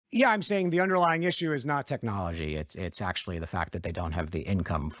Yeah, I'm saying the underlying issue is not technology. It's actually the fact that they don't have the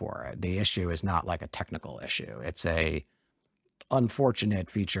income for it. The issue is not like a technical issue. It's a unfortunate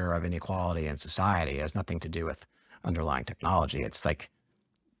feature of inequality in society. It has nothing to do with underlying technology. It's like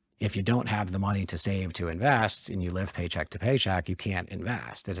if you don't have the money to save to invest and you live paycheck to paycheck, you can't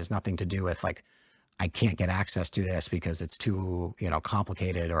invest. It has nothing to do with like I can't get access to this because it's too,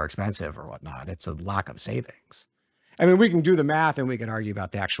 complicated or expensive or whatnot. It's a lack of savings. I mean, we can do the math and we can argue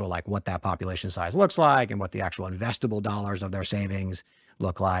about the actual, like what that population size looks like and what the actual investable dollars of their savings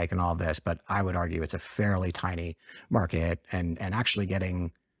look like and all of this. But I would argue it's a fairly tiny market and actually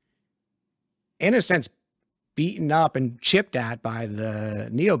getting, in a sense, beaten up and chipped at by the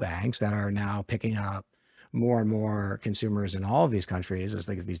neobanks that are now picking up more and more consumers in all of these countries as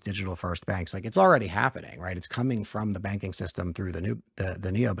like these digital first banks. Like it's already happening, right? It's coming from the banking system through the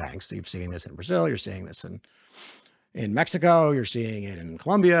neobanks. So you're seeing this in Brazil, you're seeing this in Mexico, you're seeing it in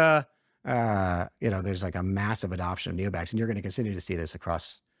Colombia. There's like a massive adoption of neobanks, and you're going to continue to see this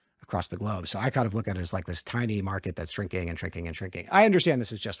across the globe. So I kind of look at it as like this tiny market that's shrinking and shrinking and shrinking. I understand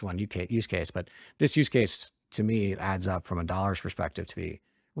this is just one use case, but this use case to me adds up from a dollar's perspective to be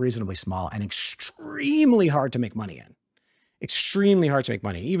reasonably small and extremely hard to make money in. Extremely hard to make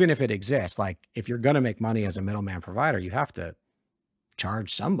money, even if it exists. Like if you're going to make money as a middleman provider, you have to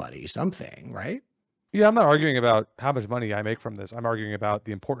charge somebody something, right? Yeah, I'm not arguing about how much money I make from this. I'm arguing about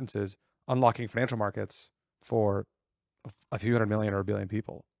the importance is unlocking financial markets for a few hundred million or a billion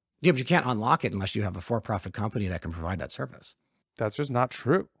people. Yeah, but you can't unlock it unless you have a for-profit company that can provide that service. That's just not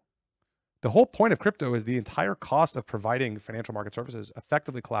true. The whole point of crypto is the entire cost of providing financial market services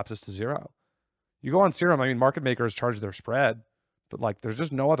effectively collapses to zero. You go on Serum, I mean, market makers charge their spread, but like there's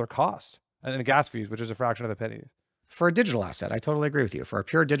just no other cost. And then gas fees, which is a fraction of the pennies. For a digital asset, I totally agree with you. For a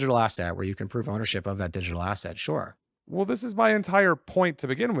pure digital asset where you can prove ownership of that digital asset, sure. Well, this is my entire point to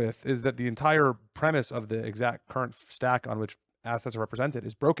begin with, is that the entire premise of the exact current stack on which assets are represented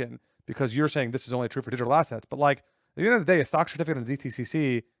is broken because you're saying this is only true for digital assets. But like at the end of the day, a stock certificate in the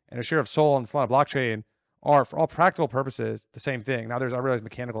DTCC and a share of SOL on the Solana blockchain are, for all practical purposes, the same thing. Now, I realize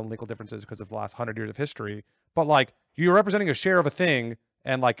mechanical and legal differences because of the last 100 years of history, but like you're representing a share of a thing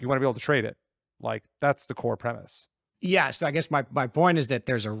and like you want to be able to trade it. Like that's the core premise. Yeah, so I guess my point is that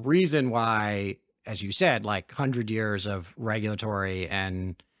there's a reason why, as you said, like 100 years of regulatory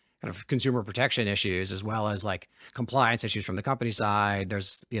and kind of consumer protection issues, as well as like compliance issues from the company side.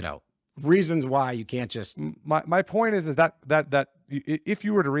 There's, reasons why you can't just. My point is that if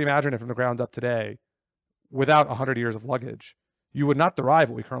you were to reimagine it from the ground up today, without 100 years of luggage, you would not derive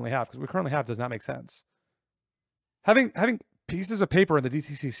what we currently have, because what we currently have does not make sense. Having pieces of paper in the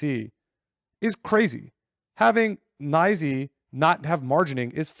DTCC is crazy. Having NYSE not have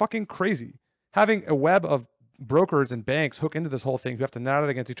margining is fucking crazy. Having a web of brokers and banks hook into this whole thing who have to net it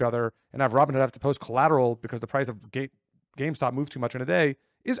against each other and have Robinhood have to post collateral because the price of GameStop moved too much in a day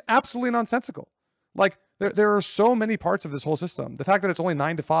is absolutely nonsensical. Like there are so many parts of this whole system. The fact that it's only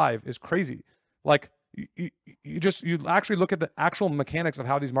 9 to 5 is crazy. Like you actually look at the actual mechanics of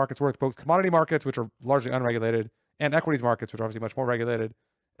how these markets work, both commodity markets, which are largely unregulated, and equities markets, which are obviously much more regulated.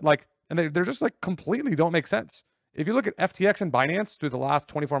 Like, and they're just like completely don't make sense. If you look at FTX and Binance through the last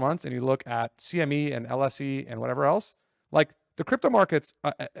 24 months, and you look at CME and LSE and whatever else, like the crypto markets,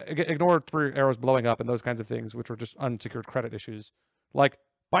 ignore 3 arrows blowing up and those kinds of things, which were just unsecured credit issues. Like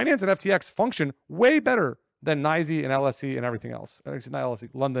Binance and FTX function way better than NYSE and LSE and everything else. Not LSE,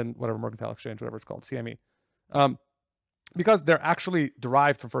 London, whatever, Mercantile Exchange, whatever it's called, CME. Because they're actually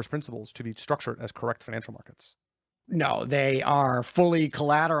derived from first principles to be structured as correct financial markets. No, they are fully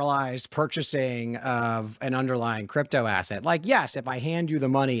collateralized purchasing of an underlying crypto asset. Like, yes, if I hand you the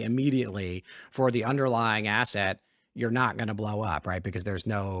money immediately for the underlying asset, you're not going to blow up, right? Because there's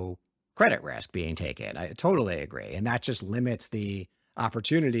no credit risk being taken. I totally agree. And that just limits the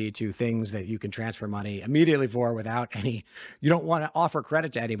opportunity to things that you can transfer money immediately for without any, you don't want to offer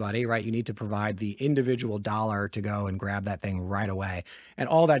credit to anybody, right? You need to provide the individual dollar to go and grab that thing right away. And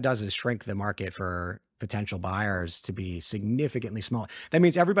all that does is shrink the market for potential buyers to be significantly smaller. That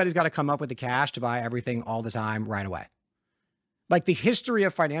means everybody's got to come up with the cash to buy everything all the time right away. Like the history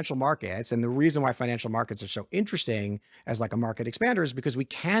of financial markets and the reason why financial markets are so interesting as like a market expander is because we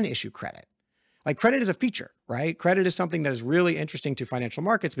can issue credit. Like credit is a feature, right? Credit is something that is really interesting to financial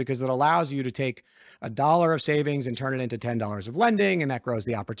markets because it allows you to take $1 of savings and turn it into $10 of lending. And that grows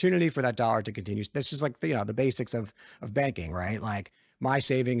the opportunity for that dollar to continue. This is like, the basics of banking, right? Like my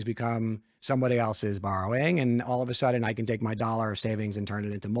savings become somebody else's borrowing. And all of a sudden I can take my $1 of savings and turn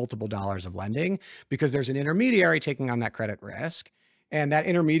it into multiple dollars of lending because there's an intermediary taking on that credit risk. And that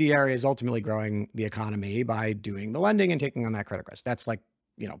intermediary is ultimately growing the economy by doing the lending and taking on that credit risk. That's like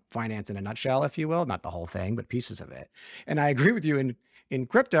finance in a nutshell, if you will, not the whole thing, but pieces of it. And I agree with you in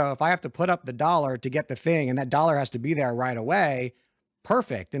crypto, if I have to put up the dollar to get the thing and that dollar has to be there right away,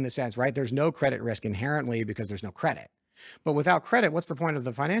 perfect in the sense, right? There's no credit risk inherently because there's no credit. But without credit, what's the point of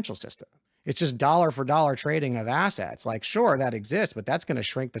the financial system? It's just dollar for dollar trading of assets. Like, sure, that exists, but that's going to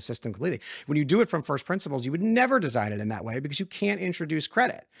shrink the system completely. When you do it from first principles, you would never design it in that way because you can't introduce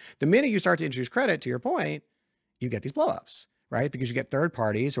credit. The minute you start to introduce credit, to your point, you get these blowups, right? Because you get third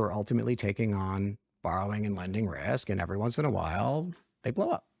parties who are ultimately taking on borrowing and lending risk, and every once in a while, they blow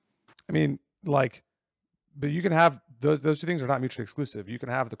up. I mean, like, but you can have those two things are not mutually exclusive. You can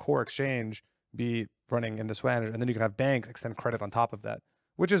have the core exchange be running in this way, and then you can have banks extend credit on top of that,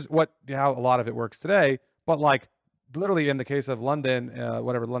 which is how a lot of it works today. But like literally in the case of London,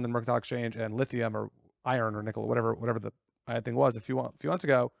 whatever, London Mercantile Exchange and lithium or iron or nickel, whatever the thing was a few months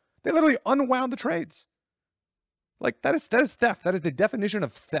ago, they literally unwound the trades. Like that is theft. That is the definition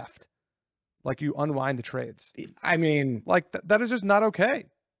of theft. Like you unwind the trades. I mean, like that is just not okay.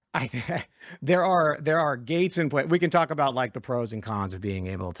 There are gates in play. We can talk about like the pros and cons of being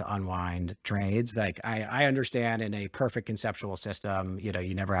able to unwind trades. Like I understand in a perfect conceptual system, you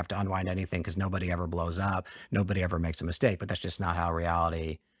never have to unwind anything because nobody ever blows up. Nobody ever makes a mistake, but that's just not how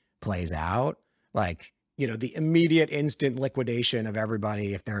reality plays out. Like, the immediate instant liquidation of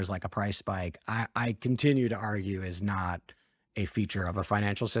everybody, if there's like a price spike, I continue to argue is not a feature of a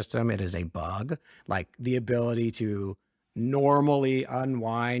financial system. It is a bug. Like the ability to normally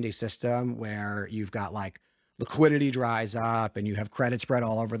unwind a system where you've got like liquidity dries up and you have credit spread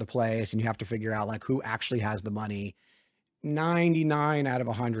all over the place and you have to figure out like who actually has the money. 99 out of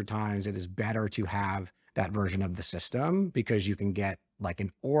 100 times, it is better to have that version of the system because you can get like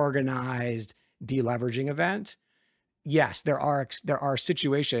an organized deleveraging event. Yes, there are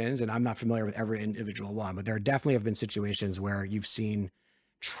situations, and I'm not familiar with every individual one, but there definitely have been situations where you've seen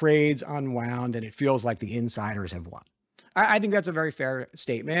trades unwound and it feels like the insiders have won. I think that's a very fair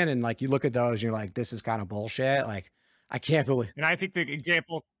statement. And like, you look at those, you're like, this is kind of bullshit. Like, I can't believe. And I think the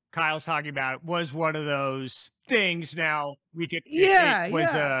example Kyle's talking about was one of those things. Now we could, it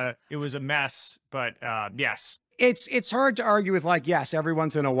was a mess, but yes. It's hard to argue with like, yes, every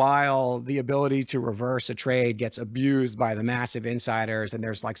once in a while, the ability to reverse a trade gets abused by the massive insiders. And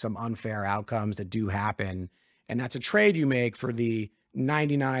there's like some unfair outcomes that do happen. And that's a trade you make for the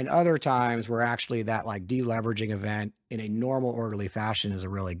 99 other times where actually that like deleveraging event in a normal orderly fashion is a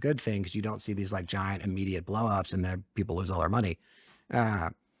really good thing because you don't see these like giant immediate blowups and then people lose all their money.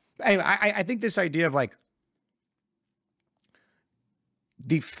 Anyway, I think this idea of like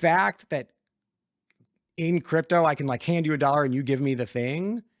the fact that in crypto, I can like hand you $1 and you give me the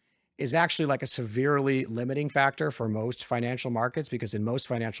thing is actually like a severely limiting factor for most financial markets, because in most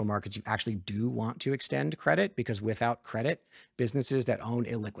financial markets, you actually do want to extend credit, because without credit, businesses that own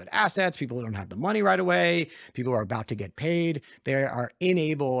illiquid assets, people who don't have the money right away, people who are about to get paid, they are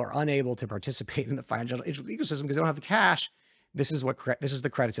unable to participate in the financial ecosystem because they don't have the cash. This is the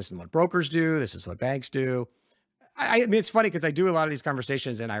credit system. What brokers do, this is what banks do. I mean, it's funny because I do a lot of these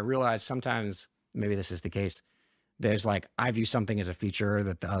conversations and I realize sometimes, maybe this is the case, there's like, I view something as a feature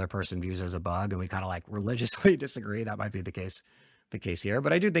that the other person views as a bug, and we kind of like religiously disagree. That might be the case here.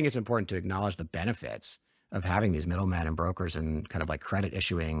 But I do think it's important to acknowledge the benefits of having these middlemen and brokers and kind of like credit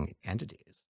issuing entities.